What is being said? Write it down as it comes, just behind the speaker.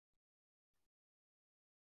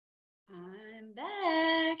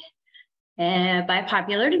By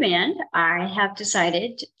popular demand, I have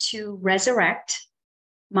decided to resurrect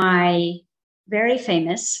my very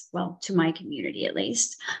famous, well, to my community at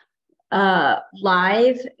least,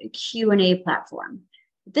 live Q&A platform.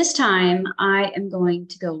 This time, I am going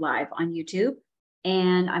to go live on YouTube,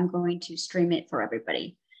 and I'm going to stream it for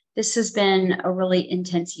everybody. This has been a really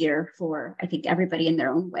intense year for, I think, everybody in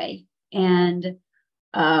their own way. And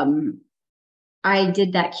I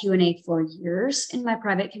did that Q&A for years in my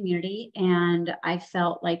private community, and I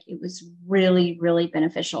felt like it was really, really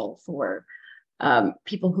beneficial for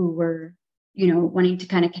people who were, wanting to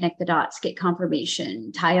kind of connect the dots, get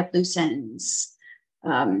confirmation, tie up loose ends,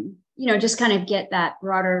 just kind of get that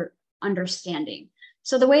broader understanding.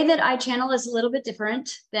 So the way that I channel is a little bit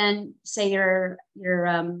different than, say, your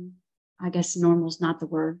I guess normal is not the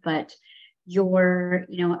word, but your,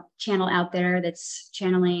 channel out there that's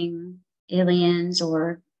channeling aliens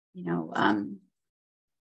or,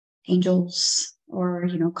 angels or,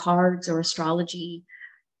 cards or astrology.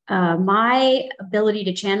 My ability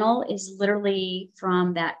to channel is literally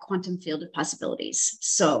from that quantum field of possibilities.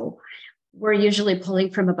 So we're usually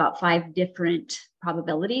pulling from about 5 different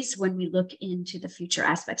probabilities when we look into the future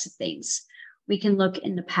aspects of things. We can look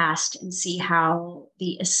in the past and see how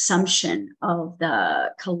the assumption of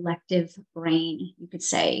the collective brain, you could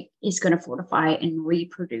say, is going to fortify and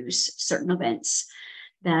reproduce certain events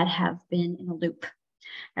that have been in a loop.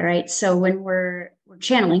 All right. So when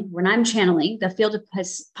when I'm channeling the field of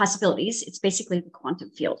possibilities, it's basically the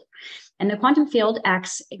quantum field. And the quantum field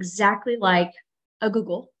acts exactly like a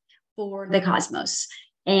Google for the cosmos.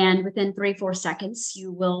 And within 3-4 seconds,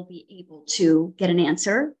 you will be able to get an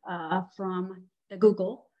answer from the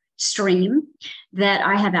Google stream that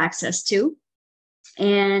I have access to.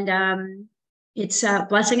 And it's a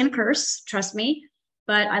blessing and a curse, trust me.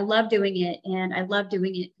 But I love doing it. And I love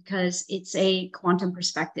doing it because it's a quantum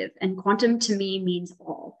perspective. And quantum to me means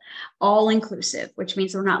all inclusive, which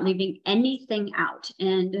means we're not leaving anything out.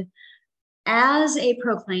 And as a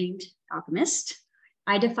proclaimed alchemist,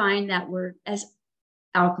 I define that word as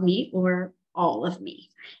alchemy, or all of me.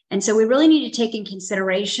 And so we really need to take in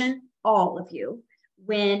consideration all of you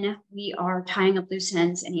when we are tying up loose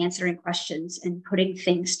ends and answering questions and putting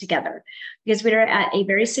things together, because we are at a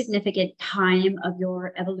very significant time of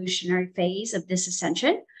your evolutionary phase of this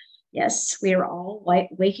ascension. Yes, we are all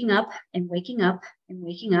waking up and waking up and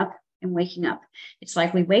waking up and waking up. It's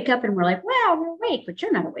like we wake up and we're like, wow, we're awake, but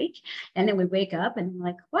you're not awake. And then we wake up and we're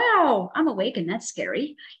like, wow, I'm awake, and that's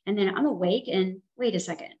scary. And then I'm awake and wait a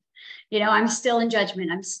second, I'm still in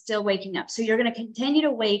judgment. I'm still waking up. So you're going to continue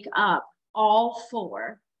to wake up all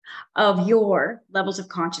 4 of your levels of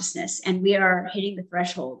consciousness. And we are hitting the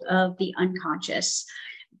threshold of the unconscious.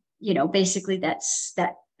 Basically that's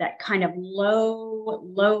that kind of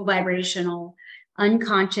low vibrational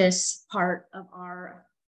unconscious part of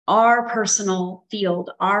our personal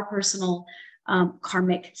field, our personal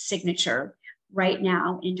karmic signature right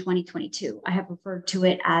now in 2022. I have referred to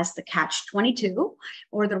it as the catch-22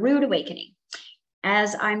 or the rude awakening,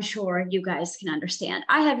 as I'm sure you guys can understand.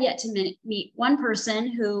 I have yet to meet one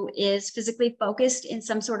person who is physically focused in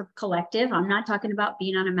some sort of collective. I'm not talking about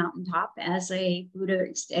being on a mountaintop as a Buddha,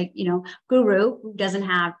 guru who doesn't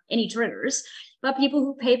have any triggers, but people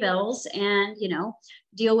who pay bills and,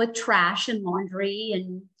 deal with trash and laundry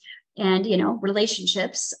and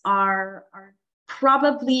relationships are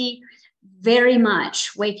probably very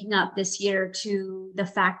much waking up this year to the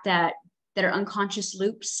fact that there are unconscious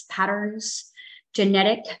loops, patterns,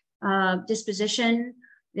 genetic disposition,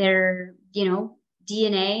 their,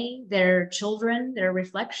 DNA, their children, their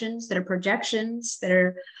reflections, their projections,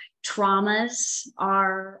 their traumas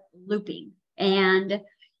are looping. And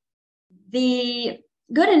the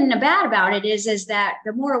good and the bad about it is that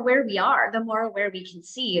the more aware we are, the more aware we can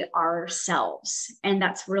see ourselves. And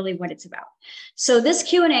that's really what it's about. So this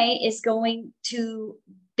Q&A is going to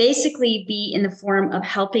basically be in the form of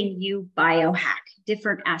helping you biohack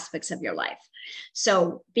different aspects of your life.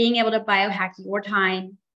 So being able to biohack your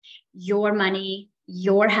time, your money,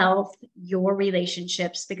 your health, your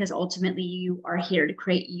relationships, because ultimately you are here to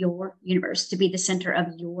create your universe, to be the center of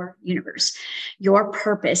your universe. Your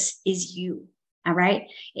purpose is you. All right.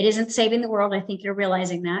 It isn't saving the world. I think you're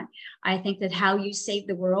realizing that. I think that how you save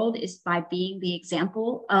the world is by being the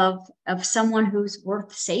example of someone who's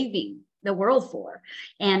worth saving the world for,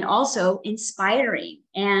 and also inspiring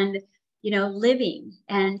and, living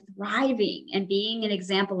and thriving and being an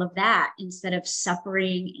example of that instead of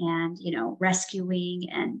suffering and, rescuing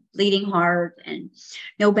and bleeding heart and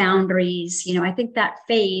no boundaries. I think that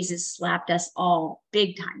phase has slapped us all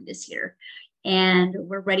big time this year. And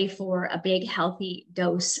we're ready for a big, healthy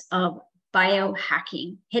dose of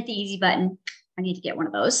biohacking. Hit the easy button. I need to get one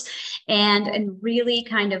of those and really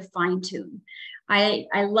kind of fine tune.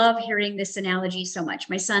 I love hearing this analogy so much.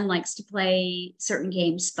 My son likes to play certain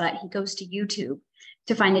games, but he goes to YouTube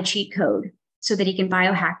to find the cheat code so that he can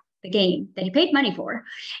biohack the game that he paid money for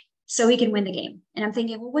so he can win the game. And I'm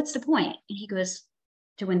thinking, well, what's the point? And he goes,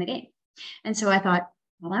 to win the game. And so I thought,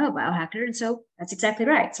 well, I'm a biohacker. And so that's exactly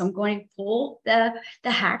right. So I'm going to pull the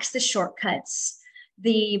hacks, the shortcuts,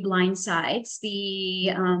 the blind sides,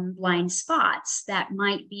 the blind spots that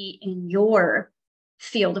might be in your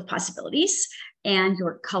field of possibilities and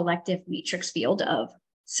your collective matrix field of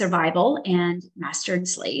survival and master and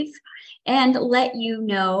slave, and let you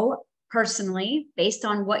know personally, based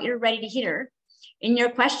on what you're ready to hear. In your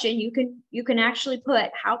question, you can actually put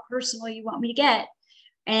how personal you want me to get.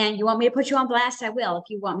 And you want me to put you on blast, I will. If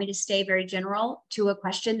you want me to stay very general to a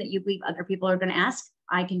question that you believe other people are going to ask,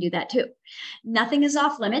 I can do that too. Nothing is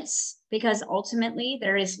off limits because ultimately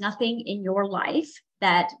there is nothing in your life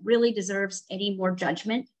that really deserves any more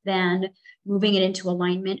judgment than moving it into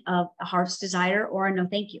alignment of a heart's desire or a no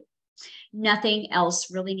thank you. Nothing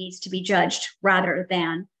else really needs to be judged rather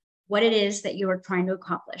than what it is that you are trying to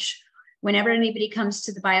accomplish. Whenever anybody comes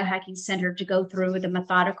to the Biohacking Center to go through the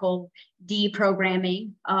methodical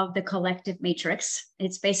deprogramming of the collective matrix,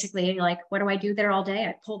 it's basically like, what do I do there all day?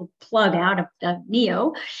 I pull the plug out of the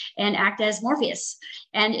Neo and act as Morpheus.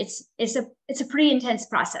 And it's a pretty intense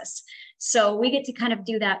process. So we get to kind of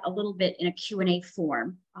do that a little bit in a Q&A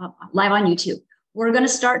form, live on YouTube. We're going to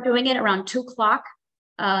start doing it around 2 o'clock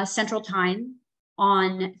Central Time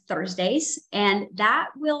on Thursdays. And that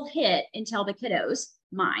will hit until the kiddos,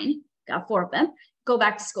 mine, got 4 of them, go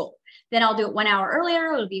back to school. Then I'll do it 1 hour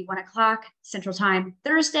earlier. It'll be 1 o'clock Central Time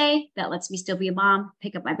Thursday. That lets me still be a mom,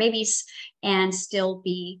 pick up my babies, and still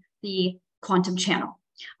be the quantum channel.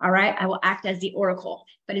 All right. I will act as the oracle,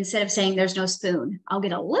 but instead of saying there's no spoon, I'll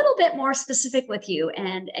get a little bit more specific with you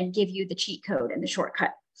and give you the cheat code and the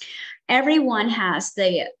shortcut. Everyone has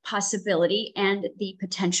the possibility and the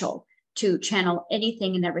potential to channel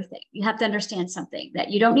anything and everything. You have to understand something,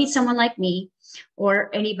 that you don't need someone like me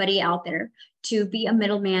or anybody out there to be a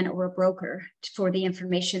middleman or a broker for the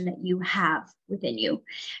information that you have within you.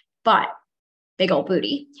 But big old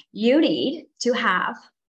booty, you need to have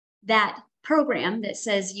that program that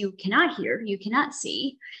says you cannot hear, you cannot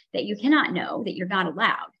see, that you cannot know, that you're not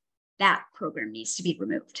allowed. That program needs to be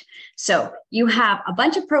removed. So you have a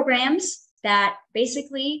bunch of programs that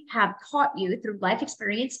basically have taught you through life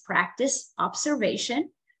experience, practice, observation,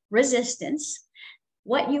 resistance,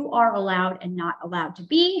 what you are allowed and not allowed to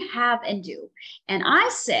be, have, and do. And I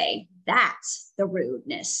say that's the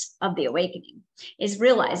rudeness of the awakening, is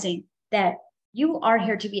realizing that you are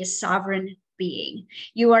here to be a sovereign being.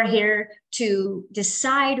 You are here to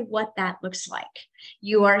decide what that looks like.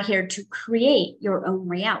 You are here to create your own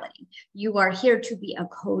reality. You are here to be a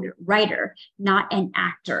code writer, not an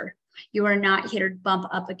actor. You are not here to bump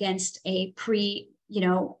up against a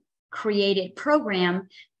created program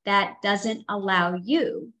that doesn't allow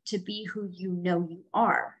you to be who you know you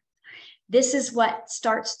are. This is what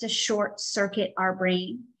starts to short circuit our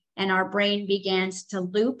brain, and our brain begins to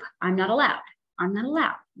loop. I'm not allowed. I'm not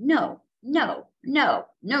allowed. No, no, no,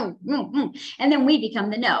 no, no, no. And then we become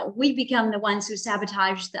the no. We become the ones who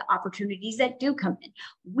sabotage the opportunities that do come in.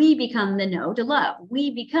 We become the no to love. We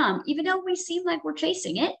become, even though we seem like we're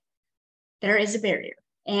chasing it, there is a barrier.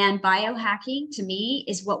 And biohacking to me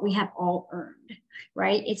is what we have all earned,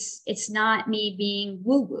 right? It's not me being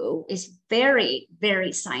woo-woo. It's very,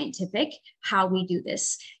 very scientific how we do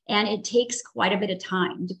this. And it takes quite a bit of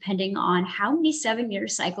time, depending on how many 7-year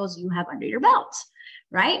cycles you have under your belt,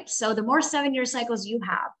 right? So the more 7-year cycles you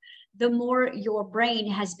have, the more your brain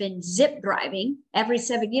has been zip driving every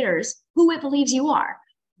 7 years who it believes you are,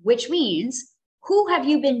 which means who have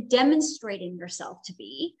you been demonstrating yourself to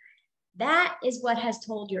be? That is what has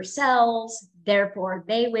told your cells. Therefore,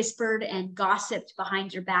 they whispered and gossiped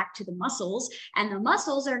behind your back to the muscles, and the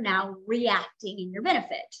muscles are now reacting in your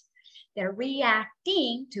benefit. They're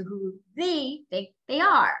reacting to who they think they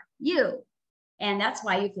are, you. And that's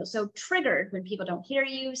why you feel so triggered when people don't hear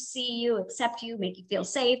you, see you, accept you, make you feel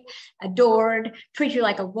safe, adored, treat you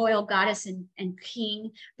like a royal goddess and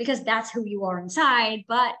king, because that's who you are inside.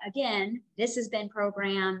 But again, this has been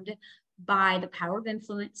programmed by the power of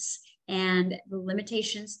influence and the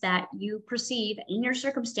limitations that you perceive in your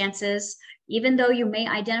circumstances. Even though you may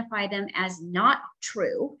identify them as not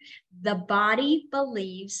true, the body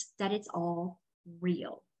believes that it's all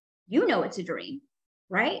real. You know it's a dream,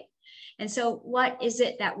 right? And so what is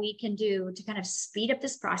it that we can do to kind of speed up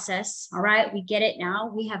this process? All right, we get it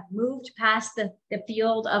now. We have moved past the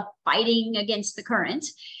field of fighting against the current,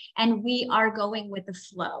 and we are going with the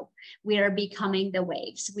flow. We are becoming the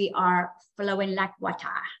waves. We are flowing like water,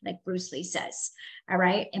 like Bruce Lee says. All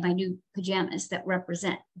right, in my new pajamas that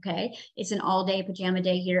represent, okay? It's an all-day pajama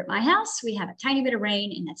day here at my house. We have a tiny bit of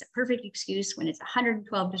rain, and that's a perfect excuse when it's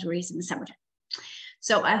 112 degrees in the summertime.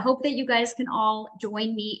 So I hope that you guys can all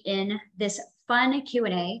join me in this fun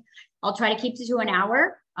Q&A. I'll try to keep it to an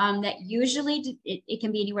hour. That usually it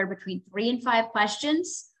can be anywhere between 3 and 5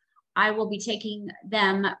 questions. I will be taking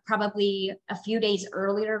them probably a few days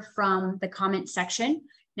earlier from the comment section.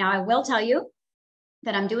 Now, I will tell you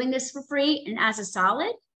that I'm doing this for free and as a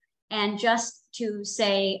solid, and just to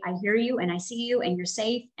say, I hear you and I see you and you're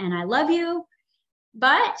safe and I love you.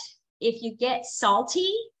 But if you get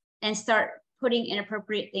salty and start putting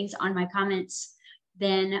inappropriate things on my comments,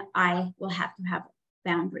 then I will have to have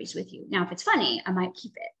boundaries with you. Now, if it's funny, I might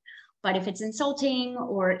keep it. But if it's insulting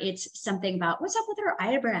or it's something about what's up with her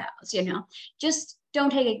eyebrows, you know, just don't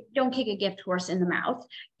kick a gift horse in the mouth,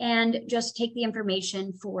 and just take the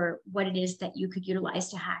information for what it is that you could utilize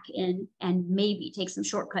to hack in and maybe take some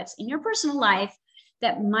shortcuts in your personal life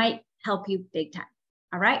that might help you big time.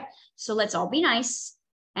 All right. So let's all be nice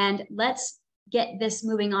and let's get this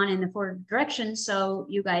moving on in the forward direction so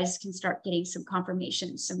you guys can start getting some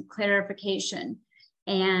confirmation, some clarification,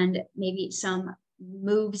 and maybe some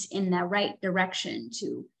moves in the right direction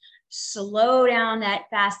to slow down that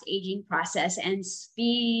fast aging process and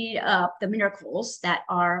speed up the miracles that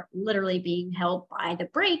are literally being held by the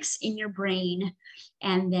brakes in your brain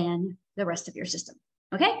and then the rest of your system.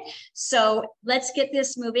 Okay, so let's get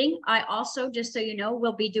this moving. I also, just so you know,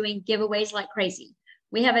 will be doing giveaways like crazy.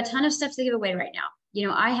 We have a ton of stuff to give away right now. You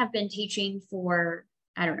know, I have been teaching for,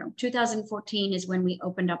 I don't know, 2014 is when we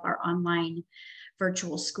opened up our online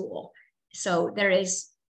virtual school. So there is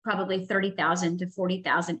probably 30,000 to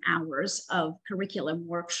 40,000 hours of curriculum,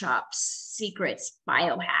 workshops, secrets,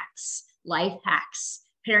 biohacks, life hacks,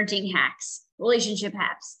 parenting hacks, relationship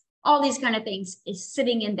hacks, all these kind of things is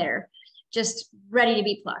sitting in there, just ready to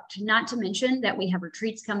be plucked. Not to mention that we have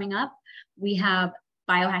retreats coming up. We have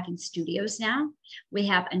biohacking studios now. We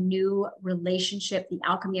have a new relationship, the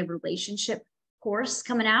alchemy of relationship course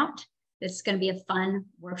coming out. It's going to be a fun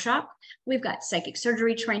workshop. We've got psychic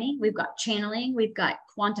surgery training. We've got channeling. We've got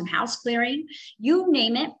quantum house clearing. You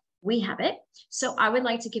name it, we have it. So I would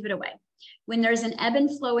like to give it away. When there's an ebb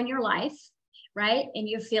and flow in your life, right, and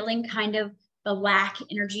you're feeling kind of the lack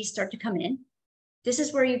energy start to come in, this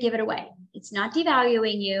is where you give it away. It's not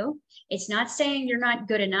devaluing you. It's not saying you're not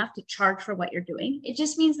good enough to charge for what you're doing. It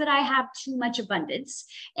just means that I have too much abundance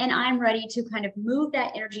and I'm ready to kind of move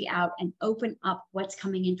that energy out and open up what's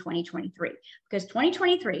coming in 2023. Because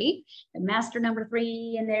 2023, the master number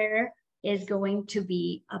 3 in there is going to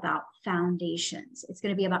be about foundations. It's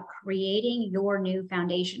going to be about creating your new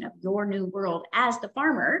foundation of your new world as the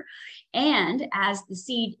farmer and as the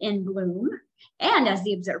seed in bloom and as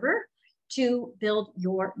the observer, to build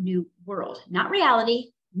your new world, not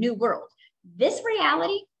reality, new world. This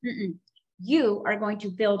reality, you are going to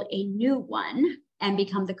build a new one and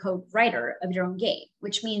become the code writer of your own game,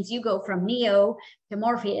 which means you go from Neo to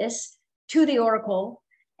Morpheus to the Oracle,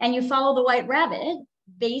 and you follow the white rabbit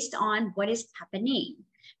based on what is happening.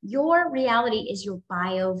 Your reality is your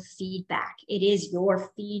biofeedback. It is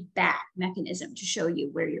your feedback mechanism to show you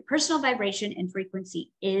where your personal vibration and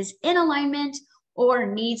frequency is in alignment or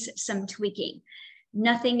needs some tweaking.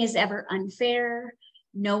 Nothing is ever unfair.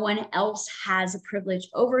 No one else has a privilege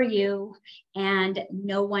over you, and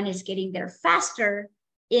no one is getting there faster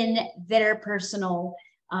in their personal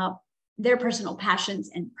passions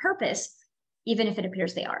and purpose, even if it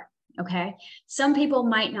appears they are. Okay. Some people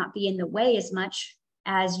might not be in the way as much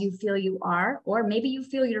as you feel you are, or maybe you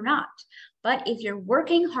feel you're not. But if you're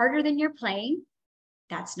working harder than you're playing,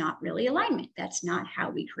 that's not really alignment. That's not how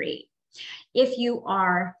we create. If you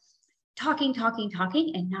are talking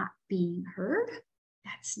and not being heard,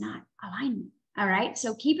 that's not alignment. All right.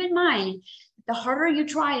 So keep in mind, the harder you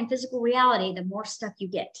try in physical reality, the more stuff you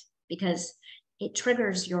get, because it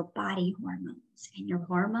triggers your body hormones, and your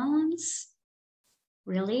hormones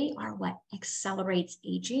really are what accelerates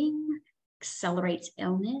aging, accelerates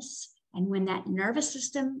illness. And when that nervous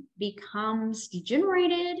system becomes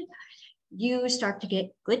degenerated, you start to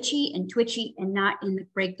get glitchy and twitchy, and not in the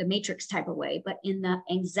break the matrix type of way, but in the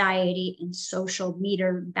anxiety and social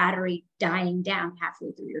meter battery dying down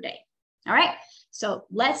halfway through your day. All right. So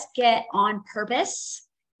let's get on purpose.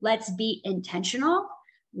 Let's be intentional.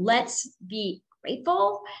 Let's be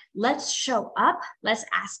grateful. Let's show up. Let's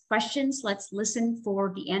ask questions. Let's listen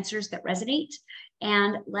for the answers that resonate.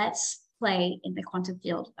 And let's play in the quantum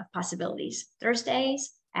field of possibilities.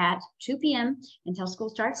 Thursdays at 2 p.m. until school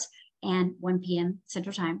starts, and 1 p.m.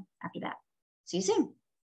 Central Time after that. See you soon.